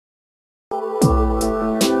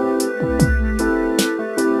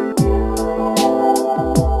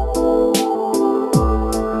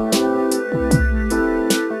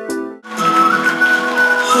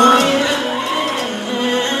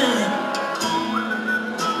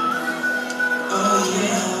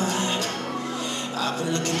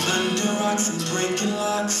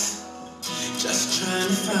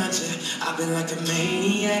I've been like a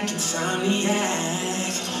maniac,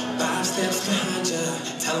 insomniac. 5 steps behind you,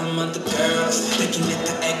 tell them other girls they can hit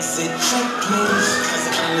the exit check, please. Cause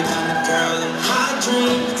I only found a girl in my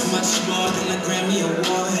dreams. Much more than a Grammy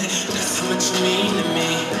Award, that's how much you mean to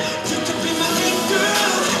me. You could be my big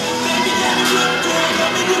girl, baby, let me look good.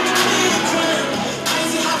 Baby, you could be a queen.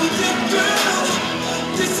 Crazy how we fit, girl.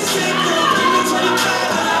 This is it, girl, give me 25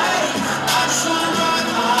 life. I just wanna run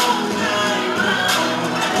all night long.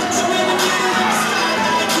 Put you in the middle of the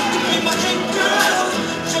spotlight. You could be my hit girl.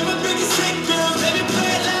 You're my biggest hit girl. Let me play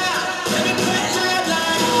it loud. Let me play it loud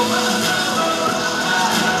like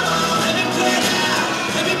let me play it loud.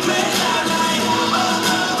 Let me play it loud like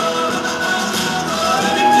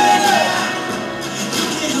let me play it loud. You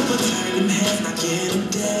can't help but turn them heads, not get them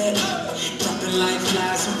dead. Dropping like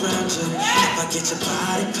flies around you. If I get your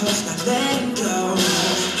body close, not letting go.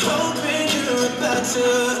 Hoping you're about to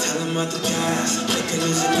tell them other guys they can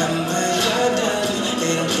lose your number, you're done.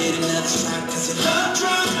 They don't get another shot cause you love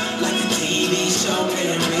drunk. Like a TV show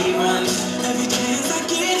playing reruns. Every chance I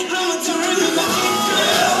get, I'ma turn you my hit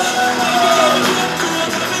girl. Baby, you're good,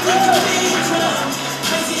 baby, you can be drunk.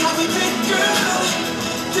 Crazy how we fit, girl.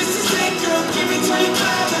 This is it, girl, give me 25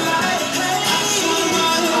 to life. Hey, I just wanna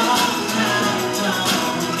run all night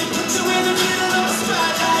long. And put you in the middle of a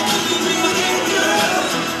spotlight. You can be my hit girl.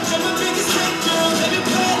 You're my biggest hit girl. Let me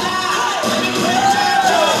play it loud. Let me play it loud,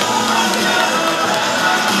 girl.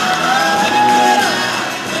 Let me play it loud.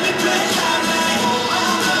 Let me play it loud, like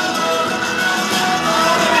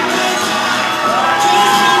let me play it loud.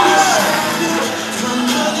 Please let me show you. From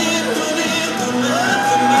running, from my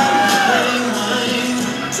mind.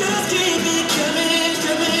 Just keep it coming,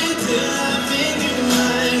 coming till I make you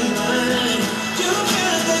mine. You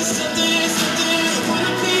got that something, something. I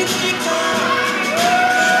wanna be the girl.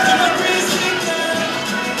 You're my crazy girl.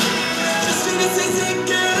 Just finish it,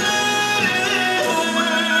 girl.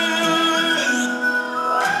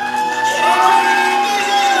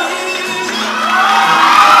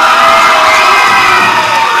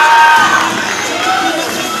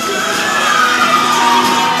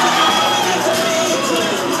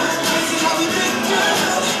 Crazy how we fit,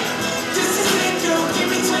 girl. This is it, girl. Give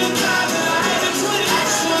me 25 to life. I just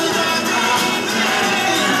wanna ride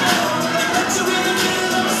put you in the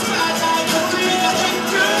middle of a spotlight. You could be my hit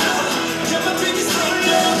girl. You're my biggest hit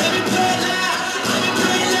girl. Let me play it loud. Let me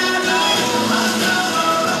play it loud like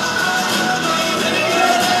let me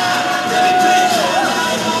play it loud. Let me play it loud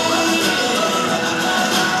like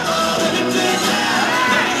let me play it loud.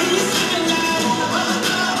 Let me hear you singing loud.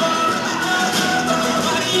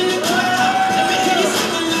 Everybody in the crowd, let me hear you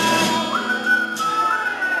singing loud.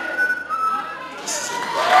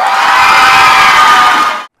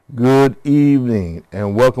 Good evening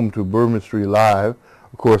and welcome to Bourbon Street Live.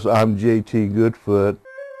 Of course, I'm JT Goodfoot.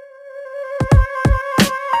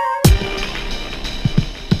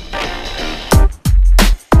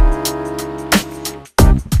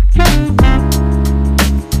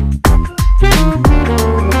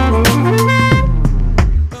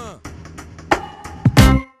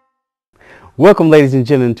 Welcome, ladies and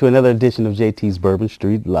gentlemen, to another edition of JT's Bourbon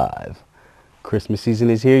Street Live. Christmas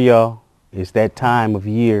season is here, y'all. It's that time of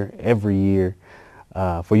year, every year,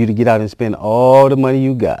 for you to get out and spend all the money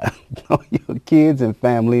you got on your kids and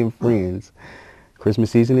family and friends. Christmas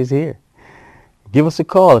season is here. Give us a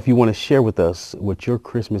call if you want to share with us what your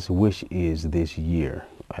Christmas wish is this year.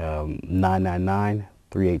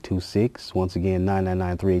 999-3826. Once again,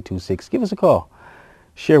 999-3826. Give us a call.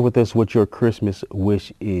 Share with us what your Christmas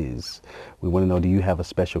wish is. We want to know, do you have a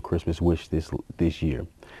special Christmas wish this year?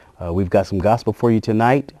 We've got some gospel for you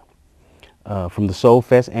tonight. From the Soul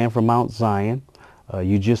Fest and from Mount Zion.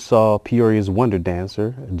 You just saw Peoria's Wonder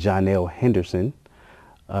Dancer, Jonelle Henderson,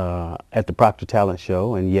 at the Proctor Talent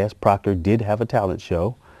Show. And yes, Proctor did have a talent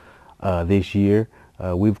show this year.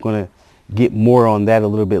 We're going to get more on that a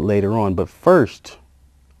little bit later on. But first,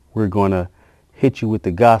 we're going to hit you with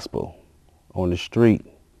the gospel on the street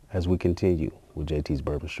as we continue with JT's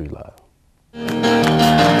Bourbon Street Live. Come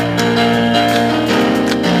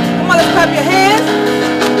on, let's clap your hands.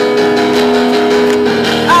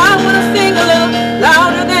 I want to sing a little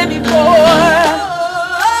louder than before.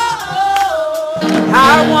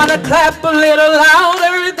 I want to clap a little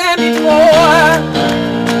louder than before.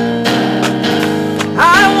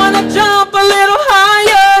 I want to jump a little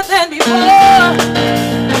higher than before.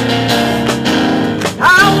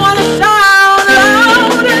 I want to shout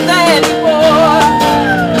louder than before.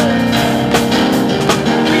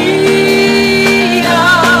 Freedom,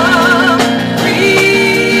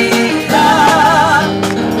 freedom,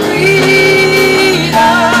 freedom,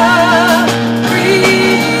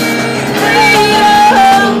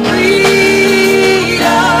 freedom.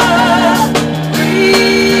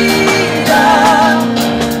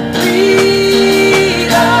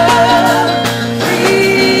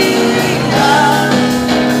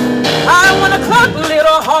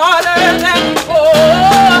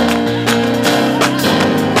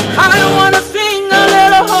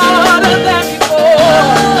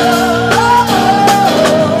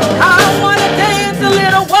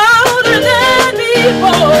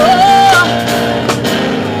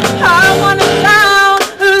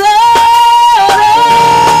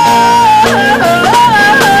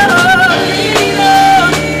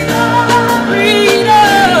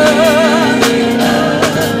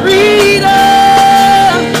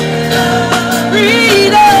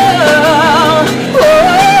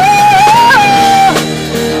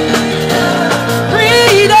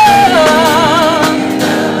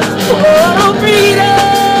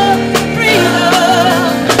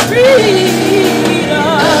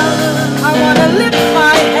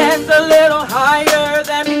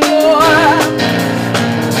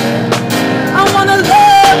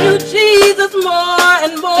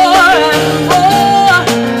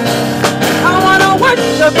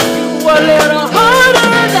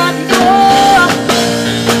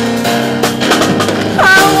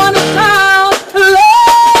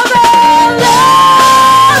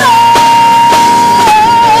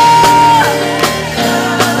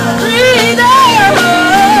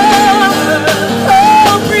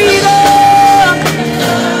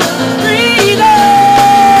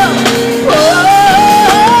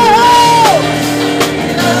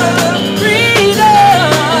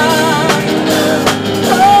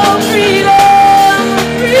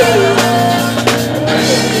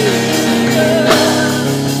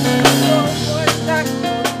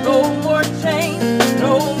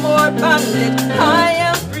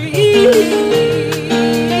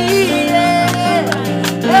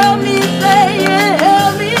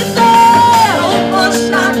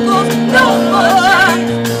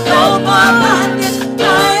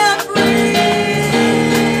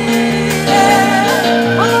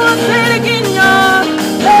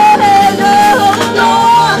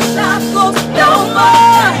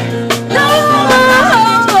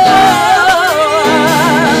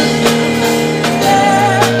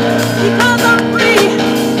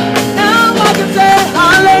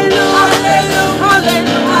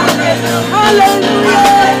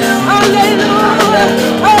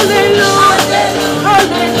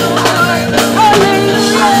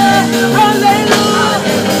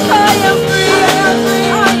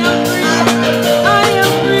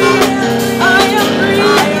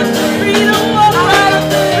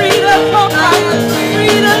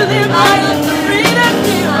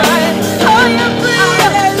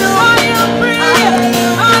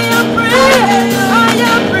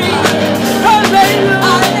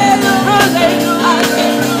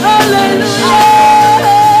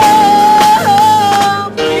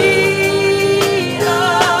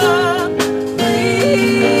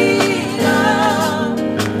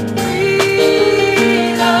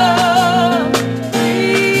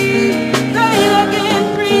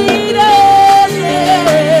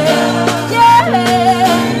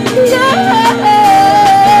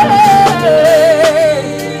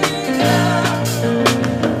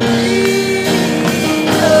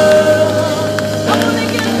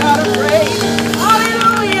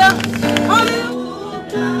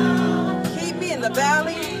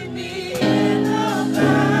 valley.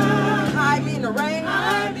 Hide me in the rain.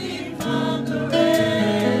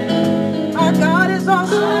 Our God is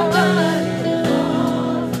awesome.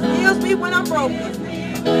 Heals me when I'm broken.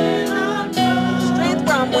 Strength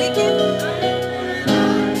where I'm weakened.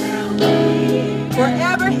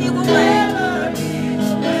 Forever He will reign.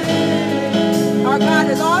 Our God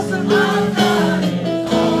is awesome.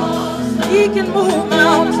 He can move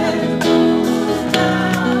mountains.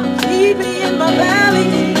 Keep me in my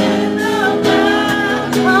valley.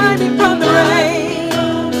 Hide me from the rain.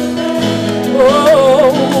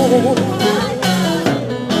 Oh,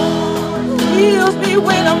 heals me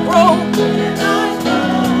when I'm broke.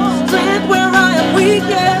 Strength where I am weak.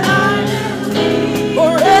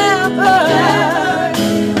 Forever.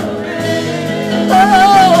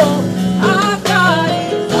 Oh, our God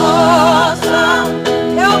is awesome.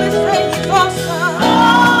 Help me say He's awesome.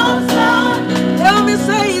 Help me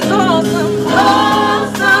say He's awesome.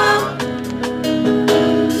 Awesome.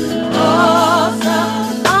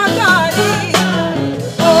 Awesome. Our God is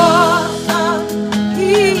awesome.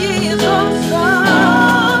 He is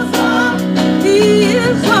awesome. He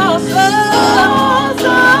is awesome.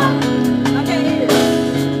 I can't hear it.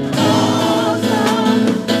 Awesome.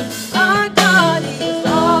 Our God is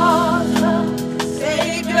awesome.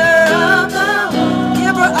 Savior of the world.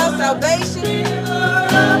 Giver of salvation.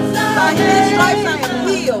 By His stripes I am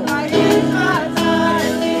healed.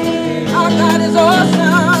 Our God is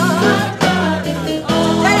awesome.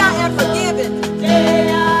 Today I am forgiven.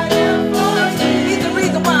 He's the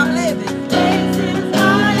reason why I'm living.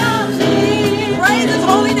 Praise His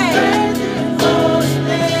holy name.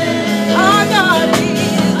 Our God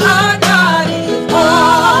is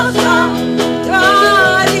awesome.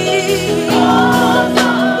 God is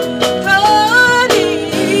awesome. God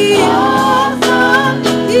is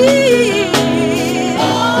awesome. He is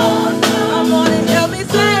awesome. Come on and help me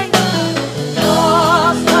sing.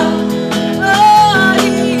 Awesome. God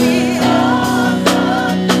is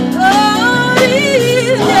awesome. God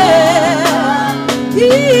is, yeah. He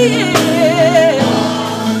is.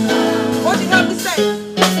 Won't you help me say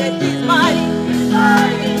that He's mighty? He's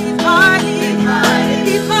mighty. He's mighty.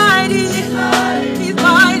 He's mighty. He's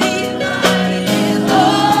mighty. He is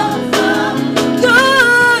awesome.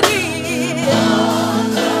 God is.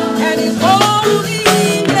 And He's holy.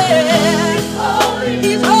 Yeah.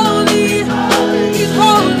 He's holy. He's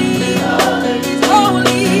holy. He's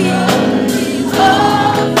holy. He's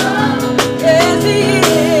awesome. Yes, He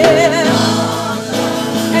is.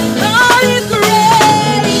 And God is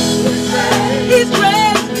great. He's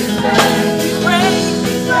great. He's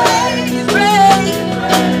great. He's great.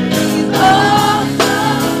 He's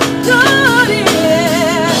awesome. God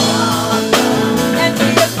is. And He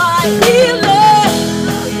is my healer.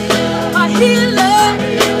 My healer.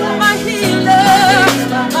 My healer.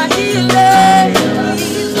 My healer.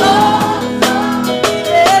 He's awesome.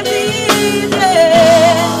 Yes, He is.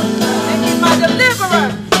 And He's my deliverer.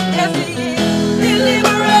 Yes, He is.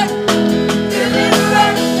 Deliverer. Deliverer.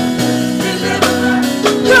 Deliverer.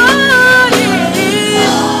 God is.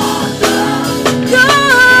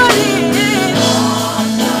 God is.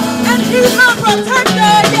 And He's my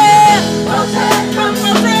protector. Yeah. Protector.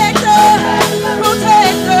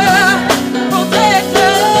 Protector.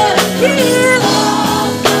 Protector. He is.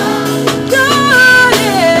 God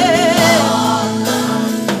is.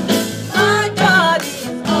 My God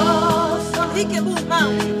is awesome. He can move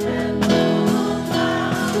mountains.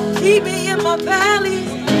 Keep me in my valley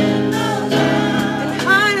and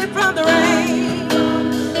hide me from the rain.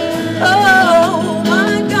 Oh,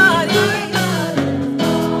 my God is.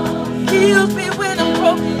 Heals me when I'm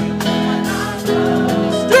broken.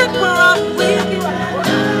 Strength where I'm weak.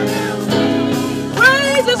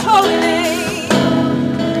 Praise His holy name.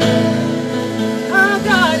 Our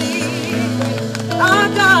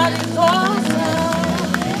God is awesome.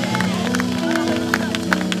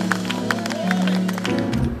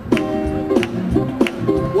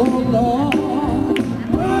 Oh Lord,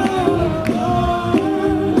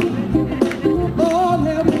 oh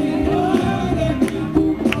help me.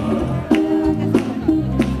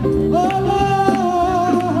 Oh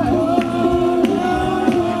Lord,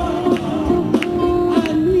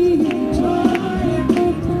 I need you.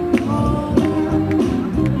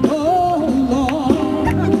 Oh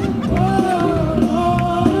Lord,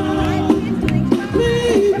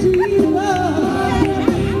 please Jesus.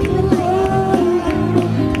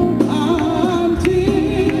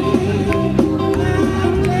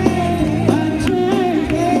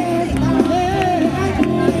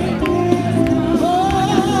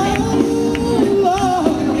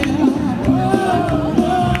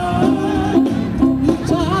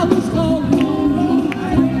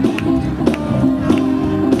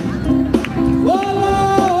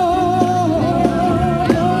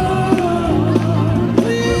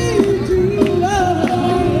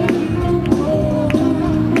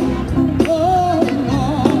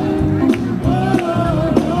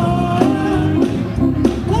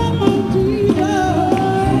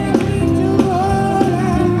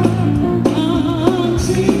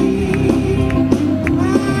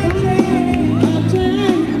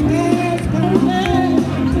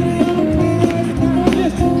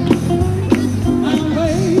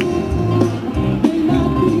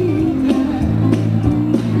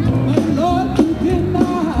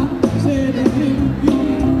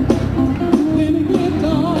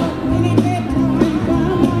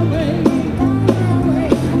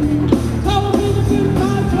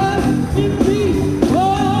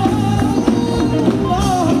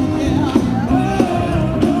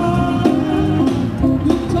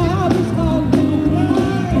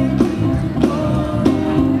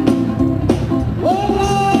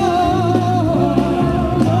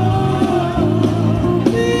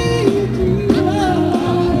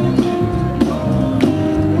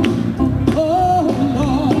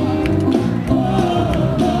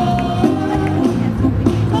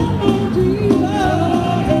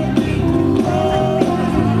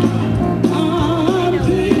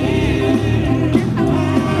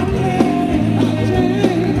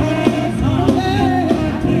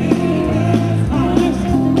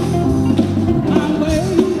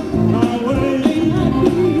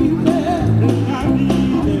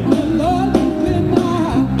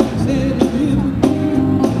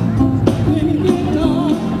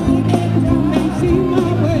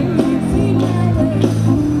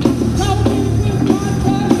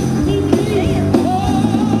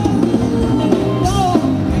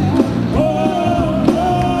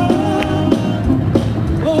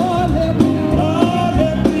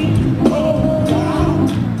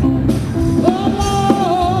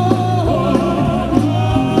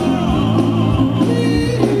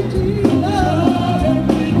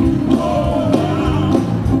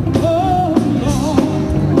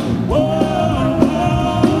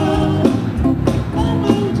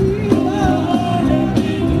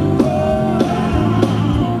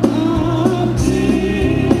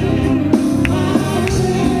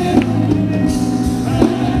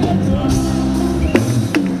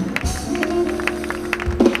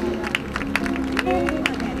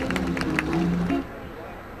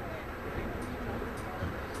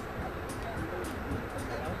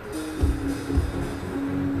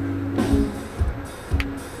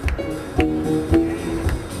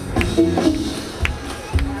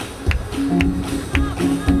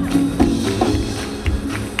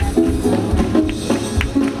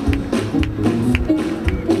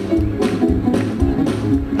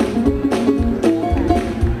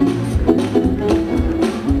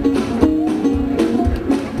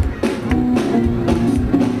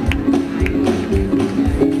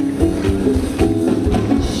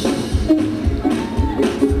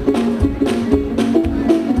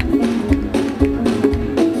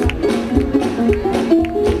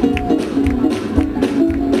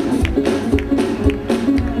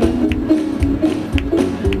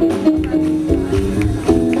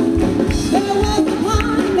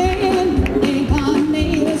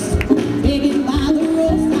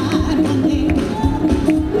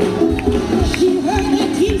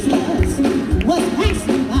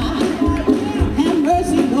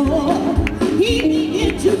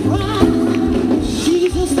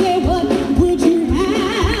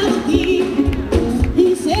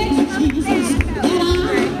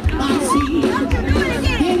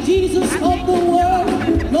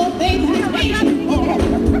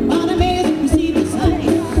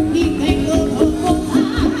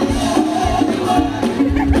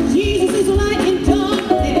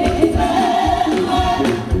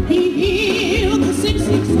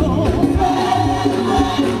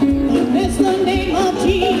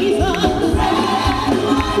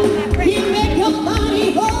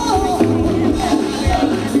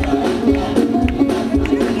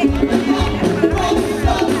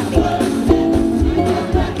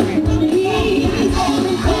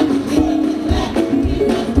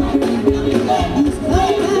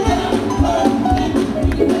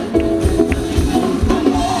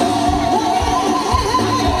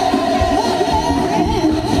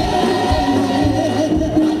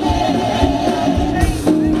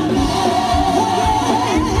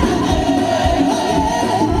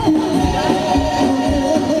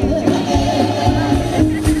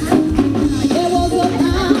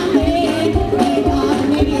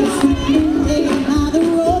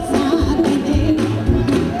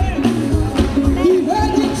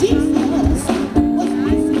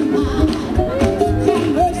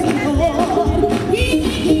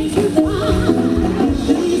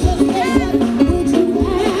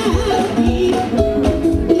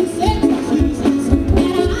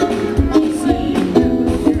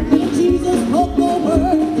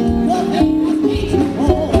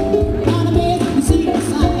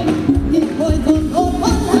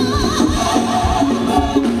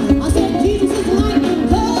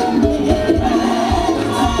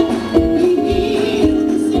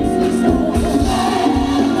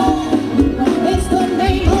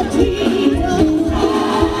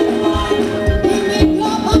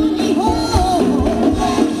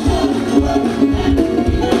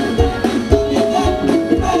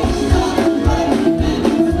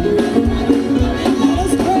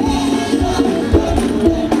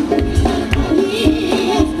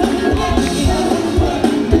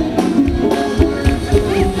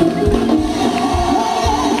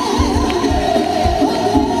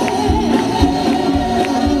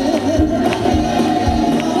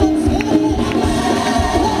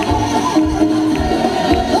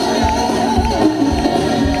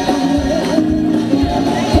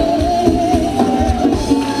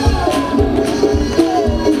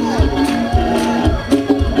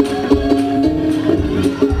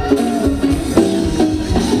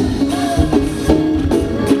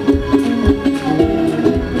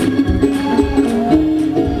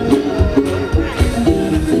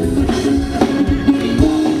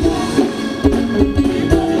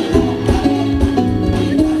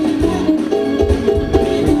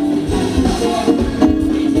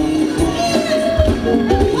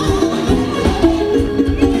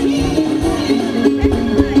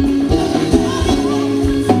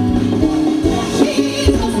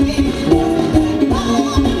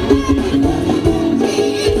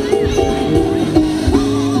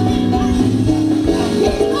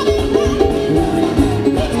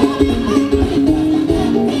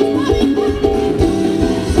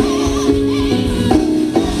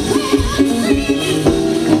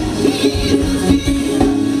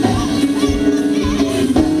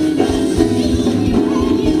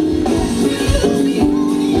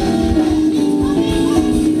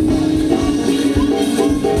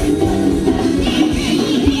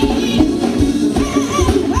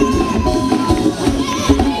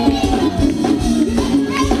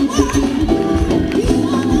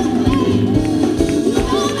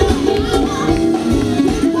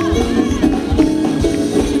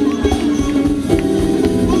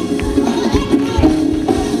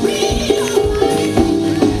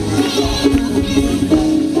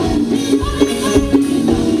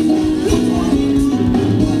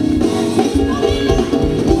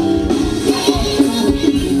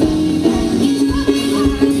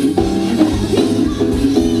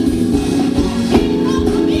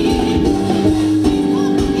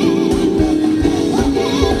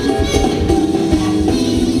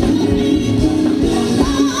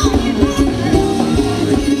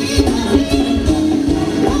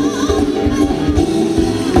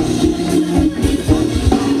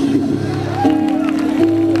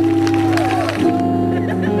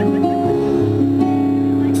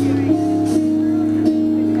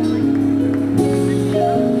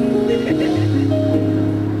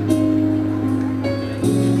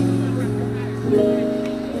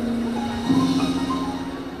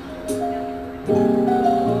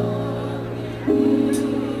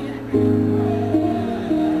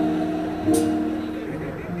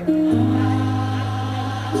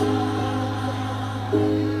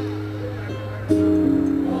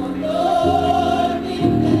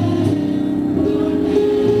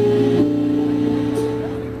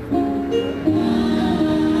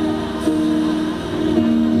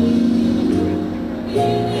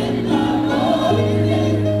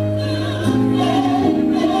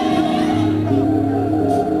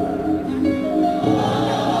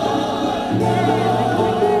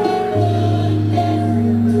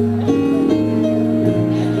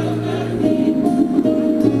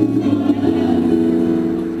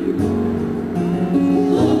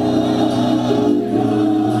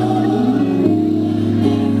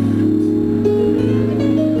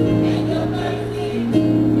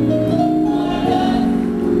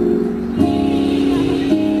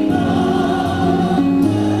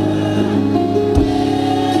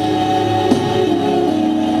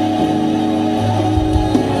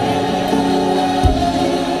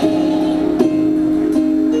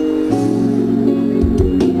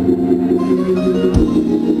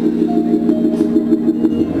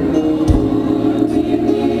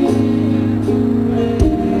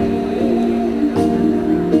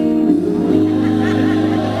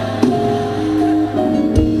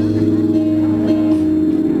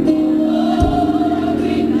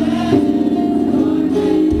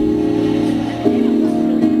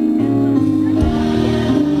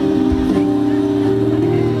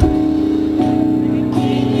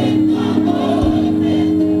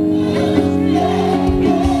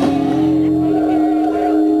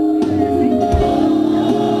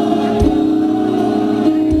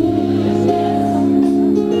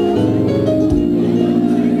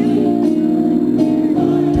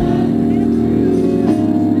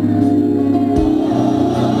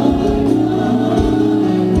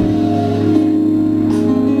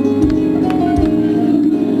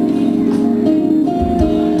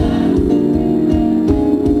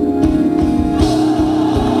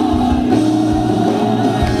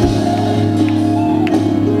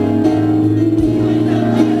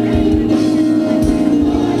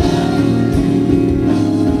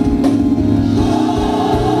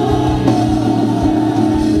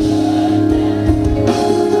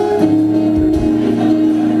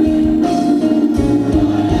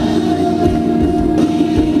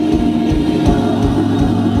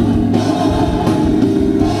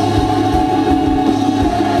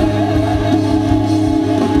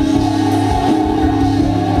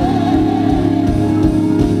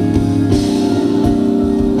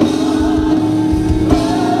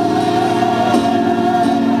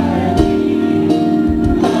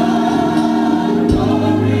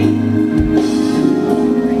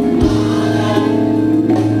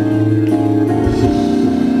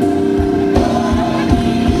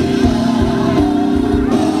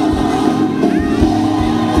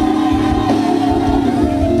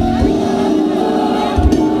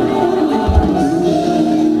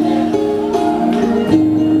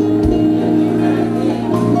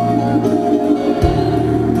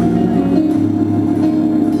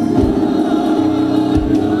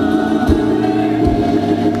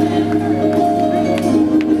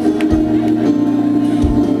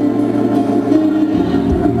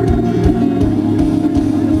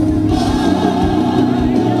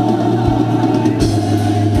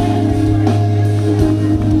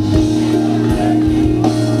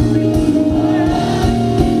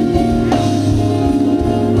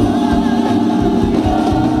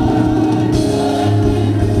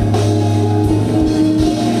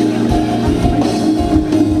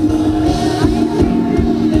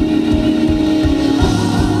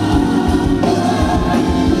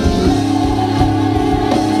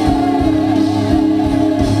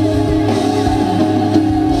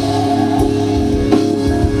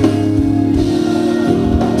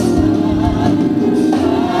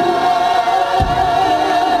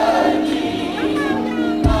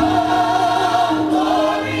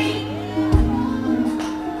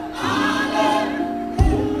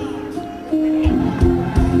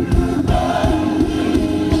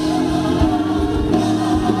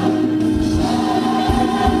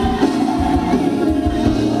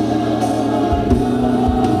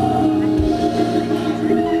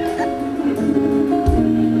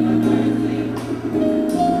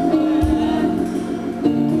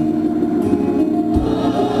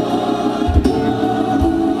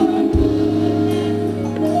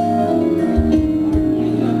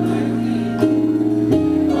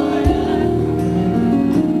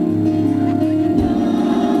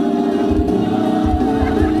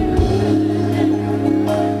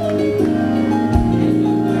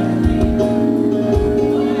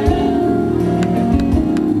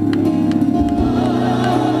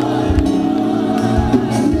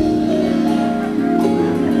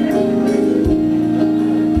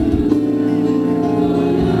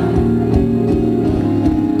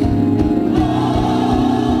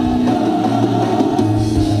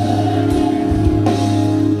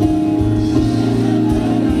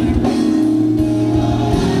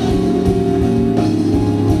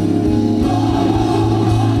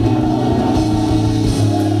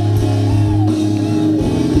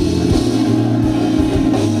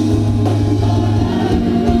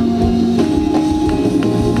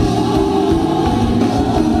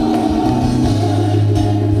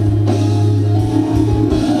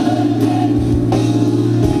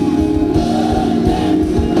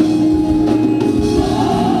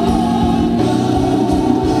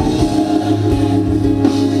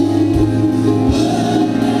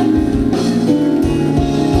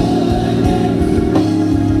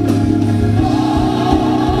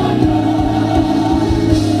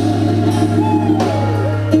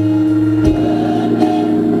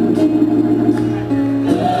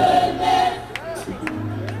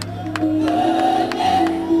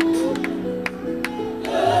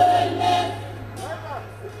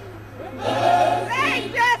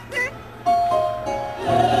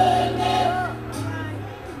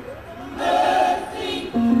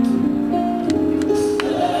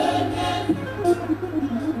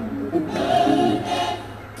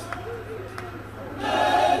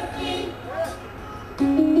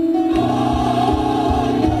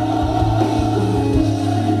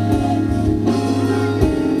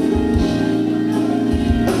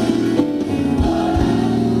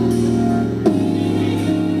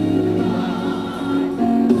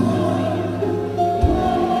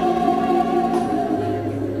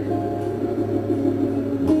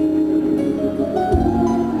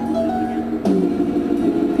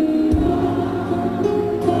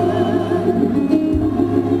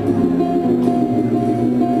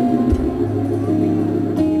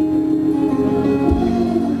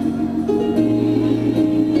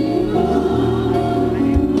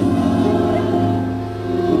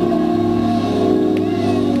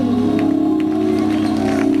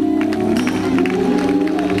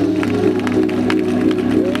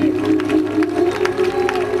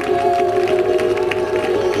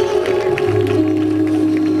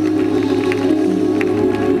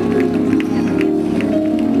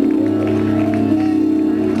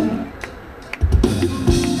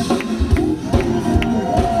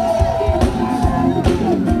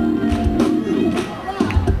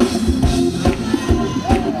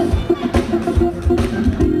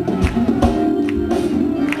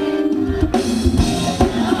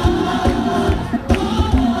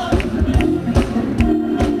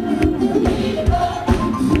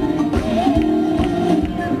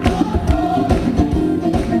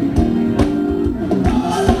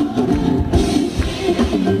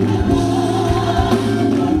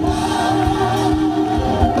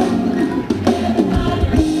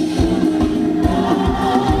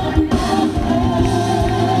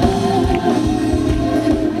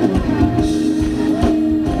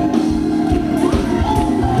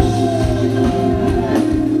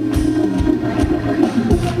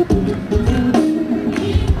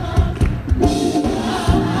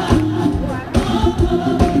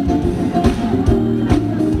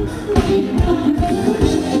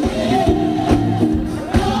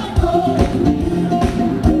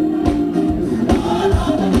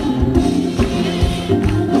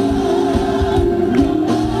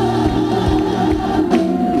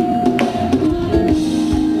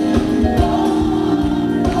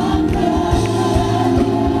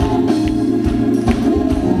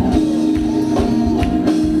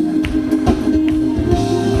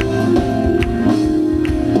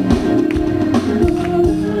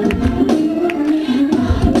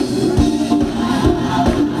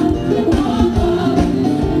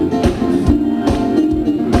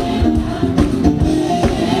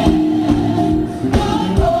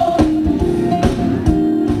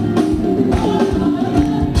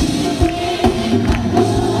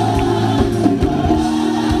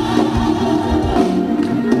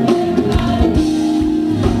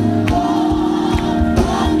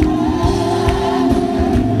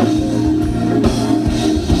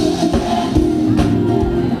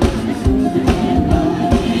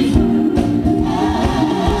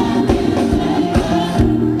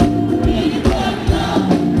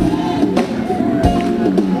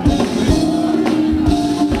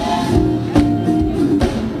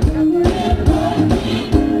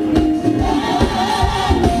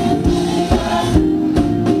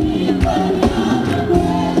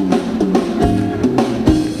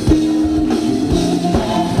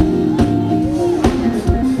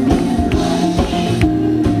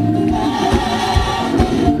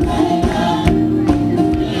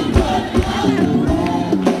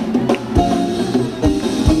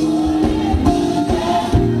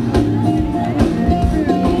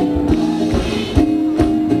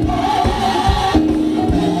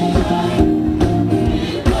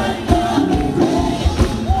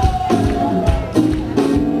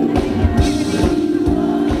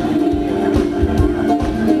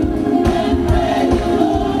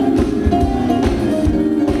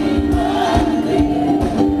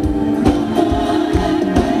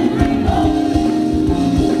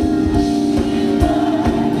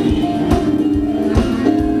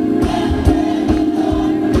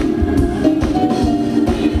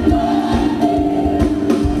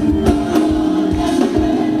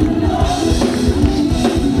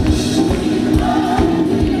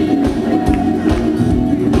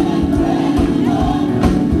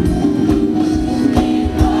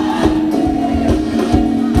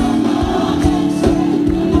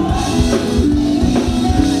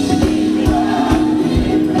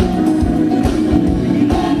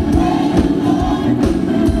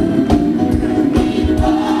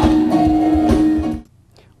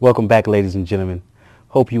 Welcome back, ladies and gentlemen.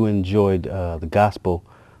 Hope you enjoyed the gospel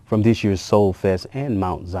from this year's Soul Fest and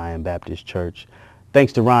Mount Zion Baptist Church.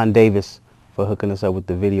 Thanks to Ron Davis for hooking us up with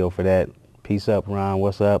the video for that. Peace up, Ron.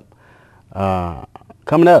 What's up?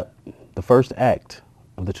 Coming up, the first act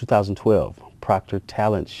of the 2012 Proctor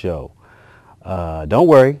Talent Show. Don't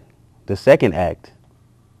worry, the second act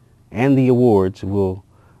and the awards will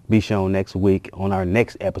be shown next week on our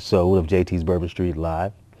next episode of JT's Bourbon Street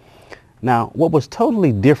Live. Now, what was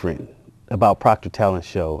totally different about Proctor Talent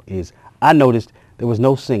Show is I noticed there was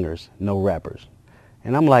no singers, no rappers.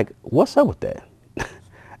 And I'm like, what's up with that?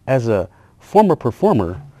 As a former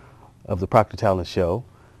performer of the Proctor Talent Show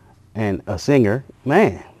and a singer,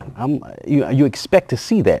 man, you expect to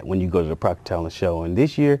see that when you go to the Proctor Talent Show. And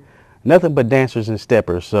this year, nothing but dancers and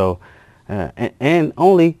steppers, so and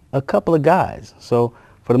only a couple of guys. So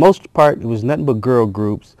for the most part, it was nothing but girl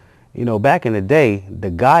groups. You know, back in the day, the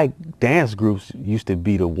guy dance groups used to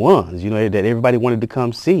be the ones, you know, that everybody wanted to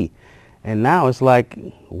come see. And now it's like,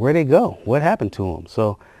 where'd they go? What happened to them?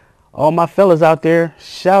 So all my fellas out there,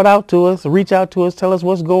 shout out to us, reach out to us, tell us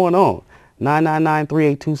what's going on.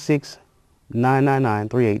 999-3826,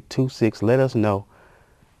 999-3826. Let us know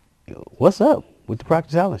what's up with the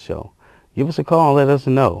Proctor Talent Show. Give us a call and let us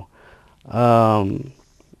know.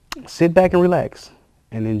 Sit back and relax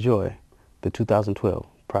and enjoy the 2012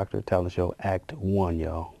 Proctor Talent Show Act 1,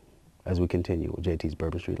 y'all, as we continue with JT's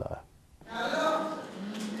Bourbon Street Live. 5,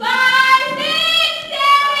 6, 7, 8.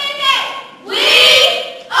 We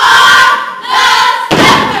are the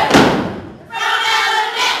steppers from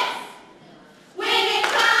elements. When it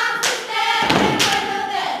comes to stepping with the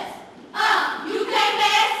best, you can't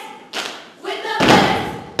mess with the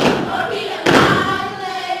best, or be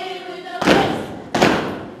annihilated with the best.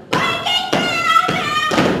 Break it down now.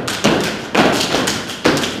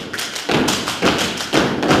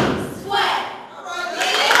 Sweat.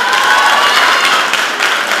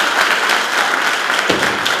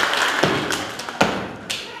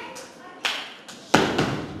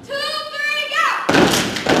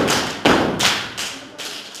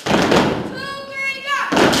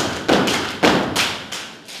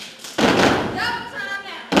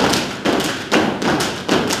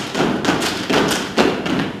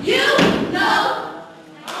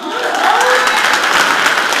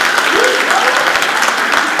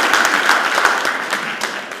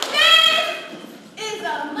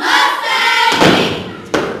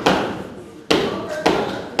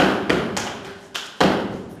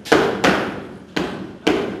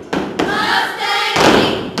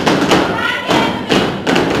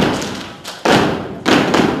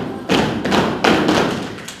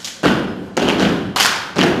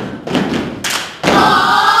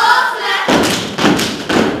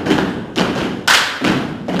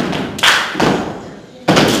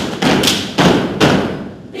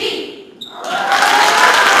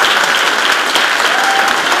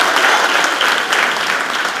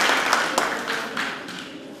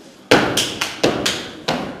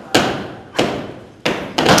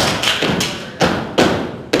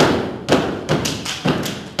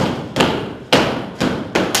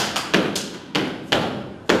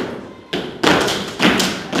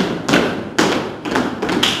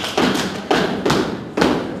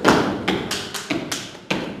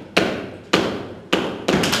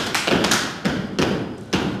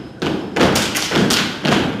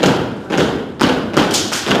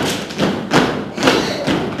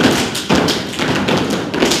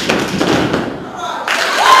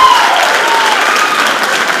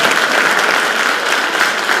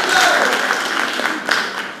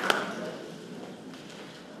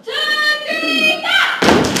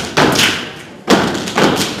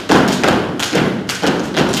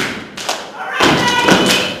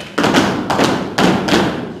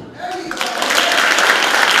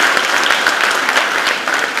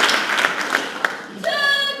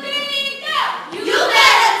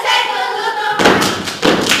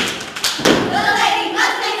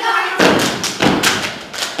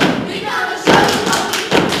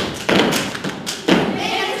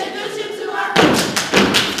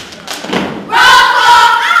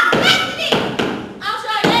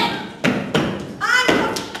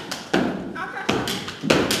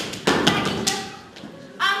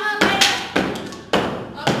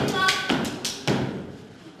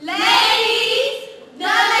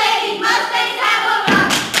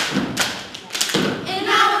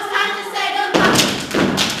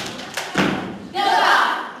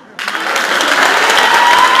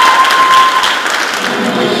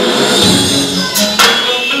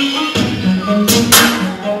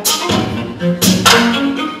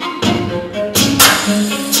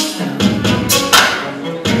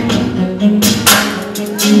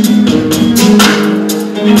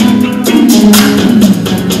 How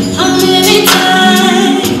many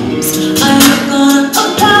times are you gonna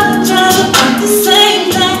apologize about the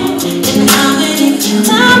same thing? And how many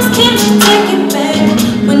times can you take it back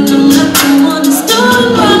when I'm not the one that's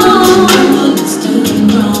doing wrong? That's doing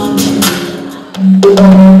wrong.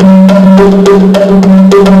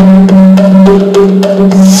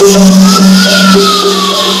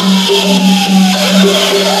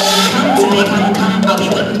 Come to me, come, I'll be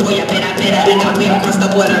waiting for you, better, and I'll be across the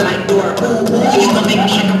border like door. Ooh, you gon' make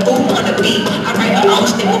me like a fool wanna be. I write my own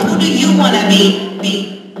shit, but who do you wanna be?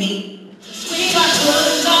 We got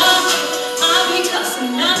good love, I'll be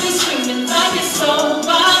cussing, I'll be screaming like it's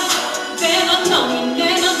sober. Then I'm knowing,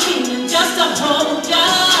 then I'm feeling just to hold ya.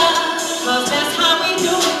 'Cause that's how we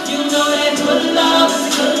do it, you know that good love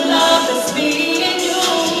is good love, it's me and you.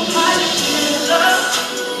 How you feel love?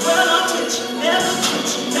 Well, I'm with you, never put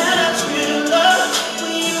you, that's real love.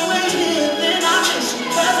 When you ain't here, then I miss you,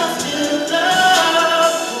 'cause I still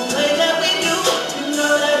love the way that we do. You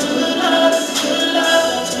know that good love is good love,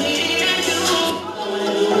 that's me and you.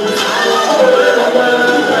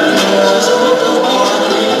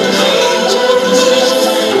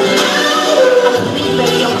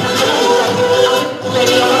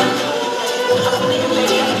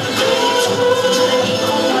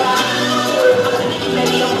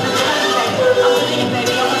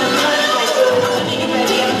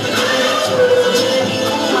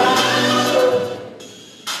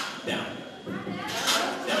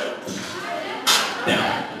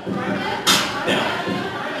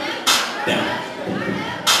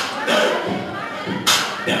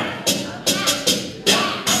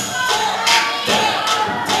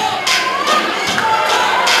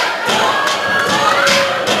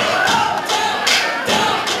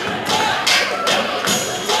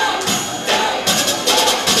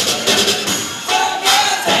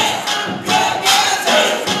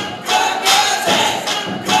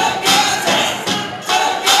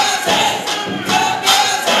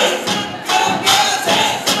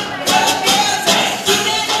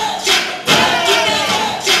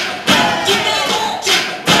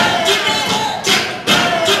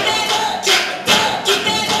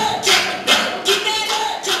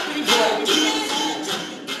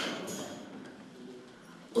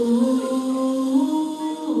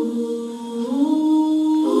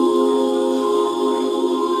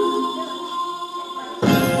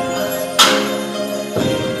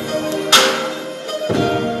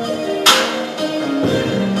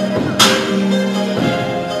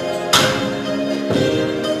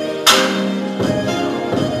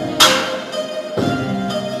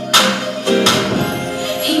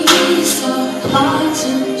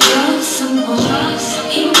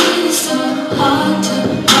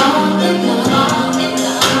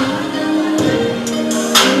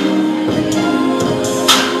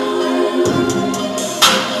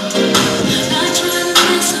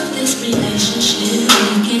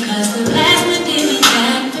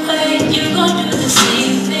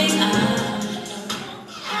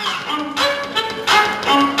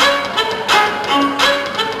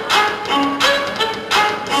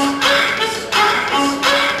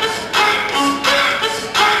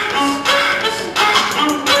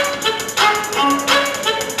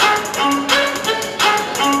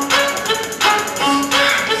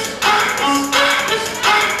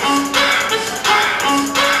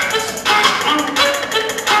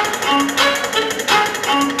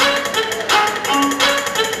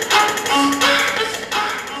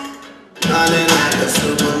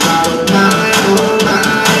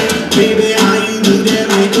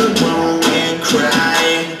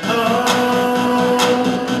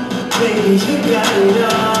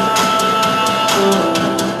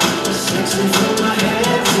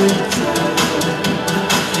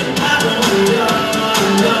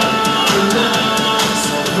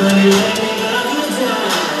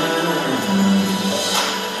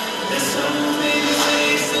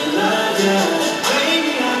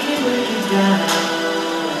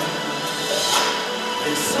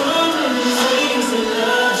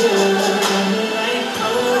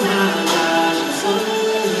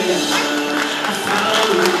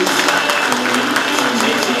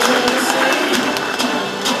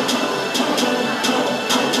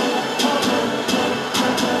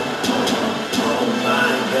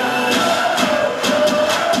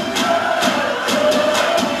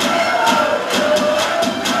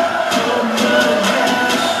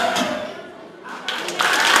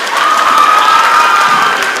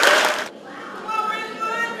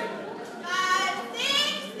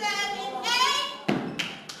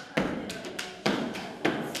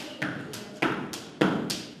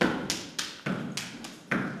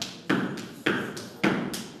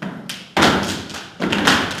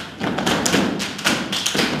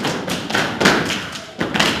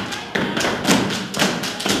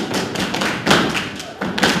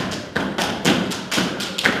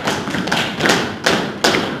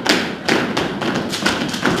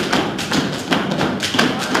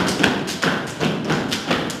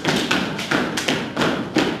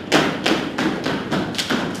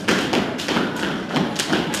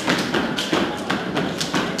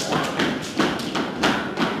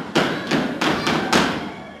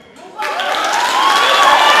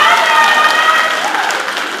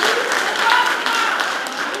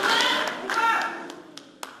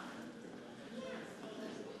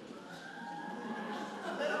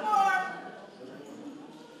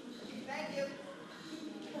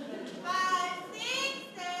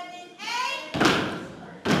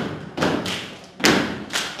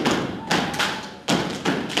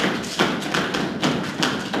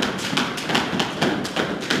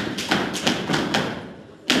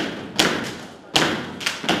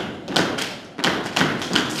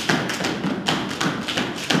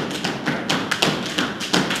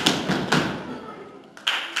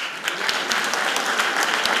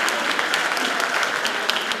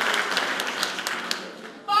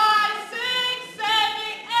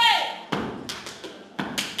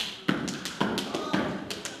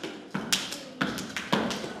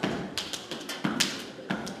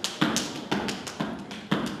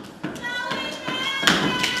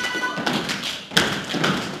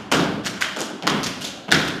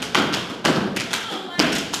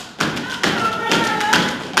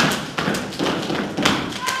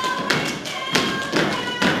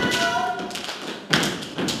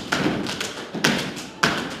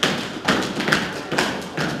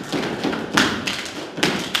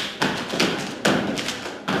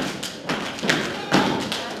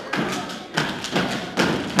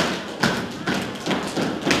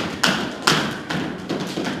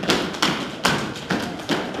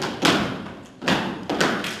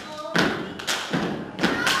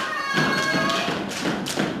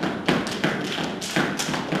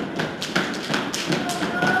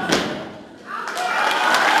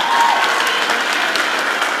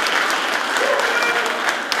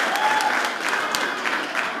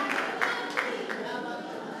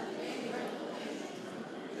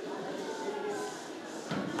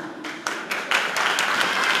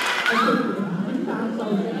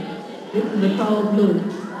 This is the cold blue.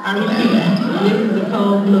 I repeat, this is the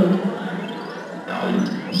cold blue.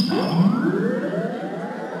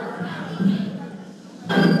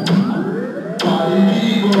 Party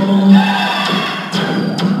people,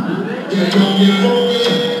 yeah, don't get broken.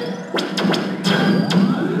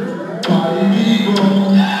 Party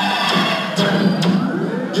people,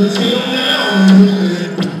 just get down with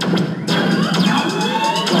it.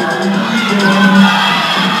 Party people,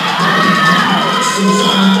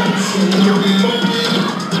 sometimes you don't get broken.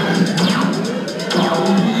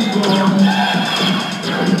 Party people,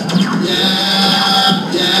 yeah,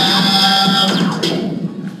 yeah.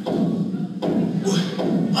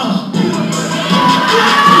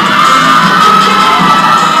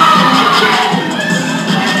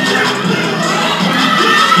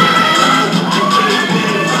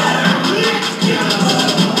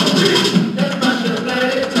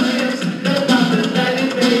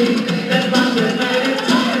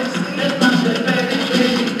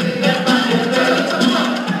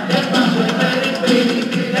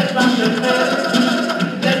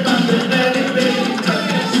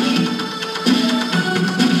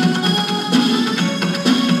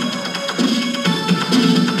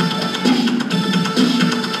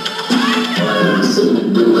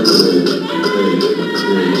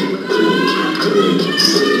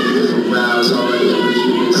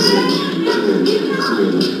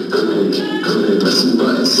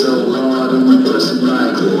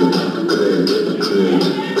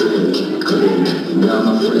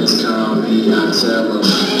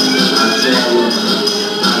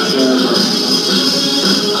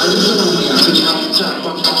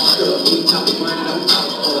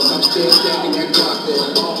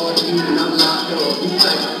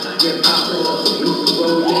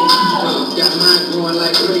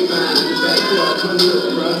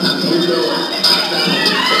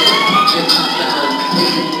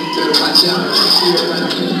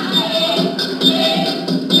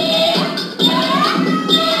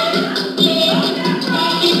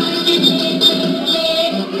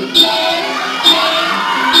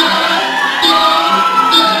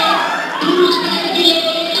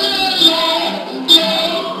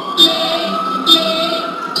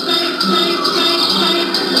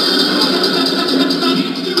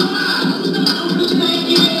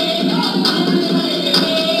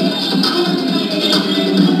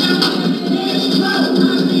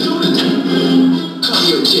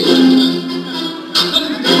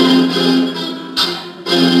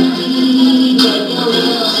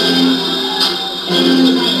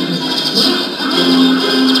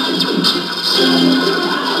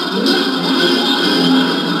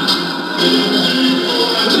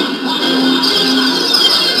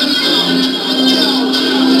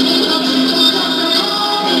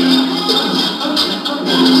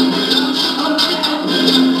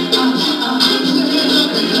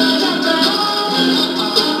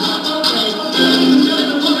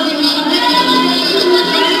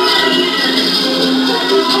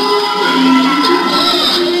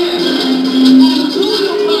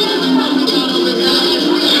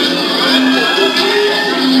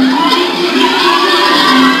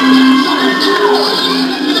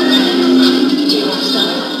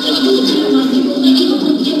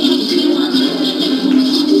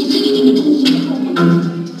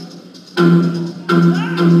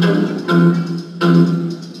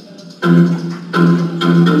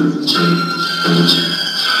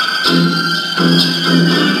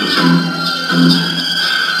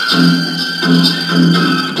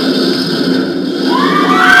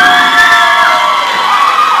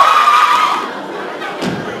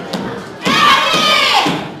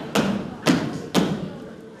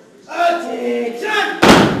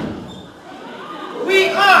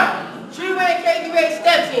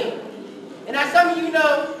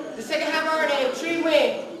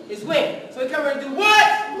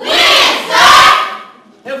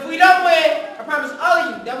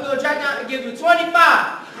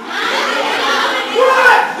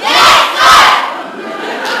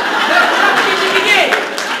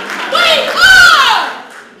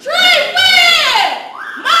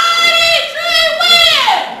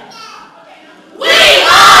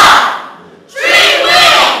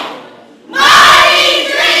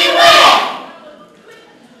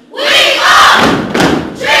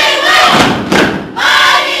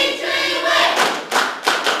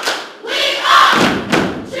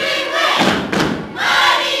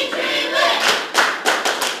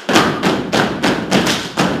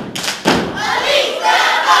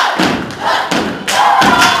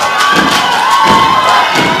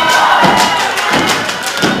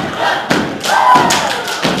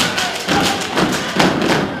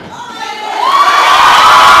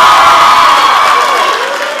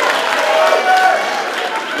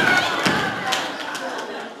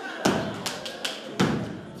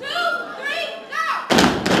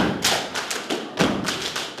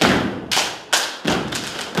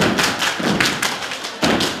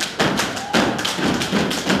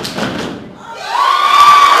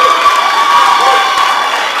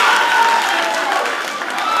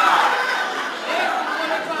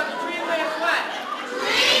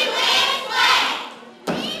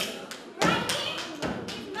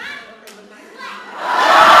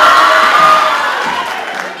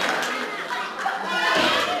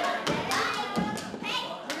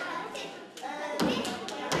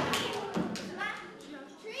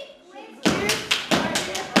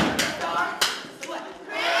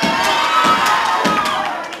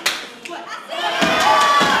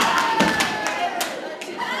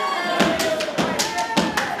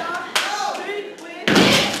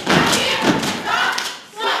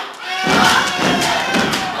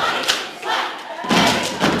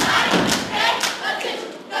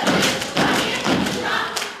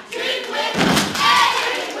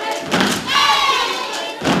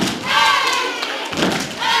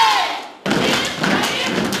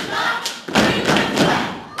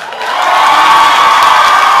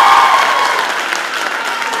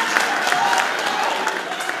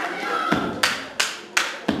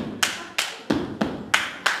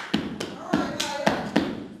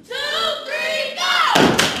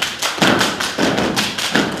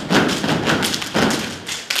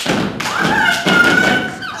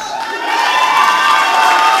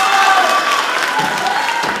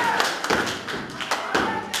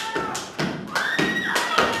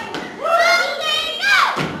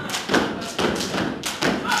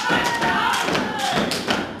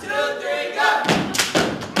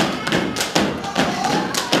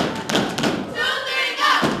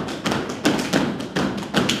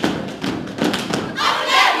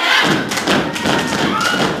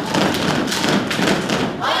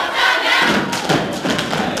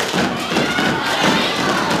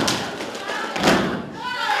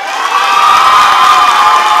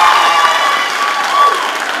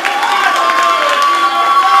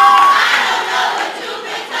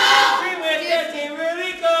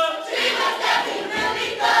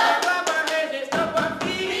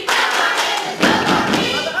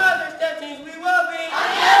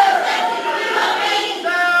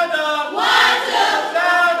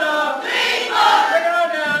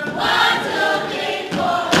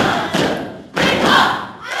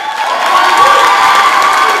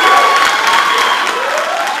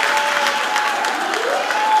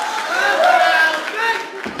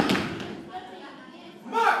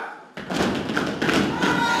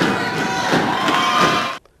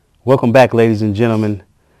 Welcome back, ladies and gentlemen.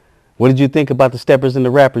 What did you think about the Steppers and the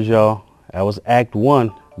Rappers, y'all? That was Act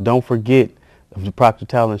 1. Don't forget of the Proctor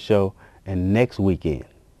Talent Show. And next weekend,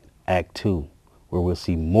 Act 2, where we'll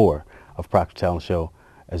see more of Proctor Talent Show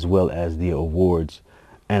as well as the awards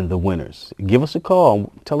and the winners. Give us a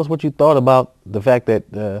call. Tell us what you thought about the fact that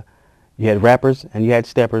you had rappers and you had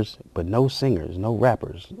steppers, but no singers, no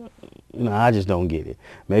rappers. You know, I just don't get it.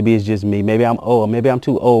 Maybe it's just me. Maybe I'm old. Maybe I'm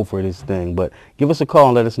too old for this thing. But give us a call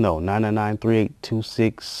and let us know.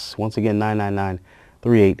 999-3826. Once again,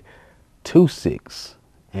 999-3826.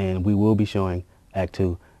 And we will be showing Act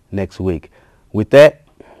 2 next week. With that,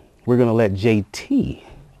 we're going to let JT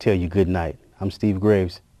tell you good night. I'm Steve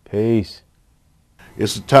Graves. Peace.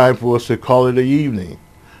 It's time for us to call it an evening.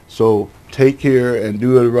 So take care and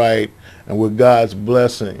do it right. And with God's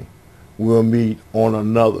blessing, we'll meet on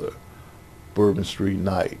another Bourbon Street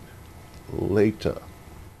night. Later.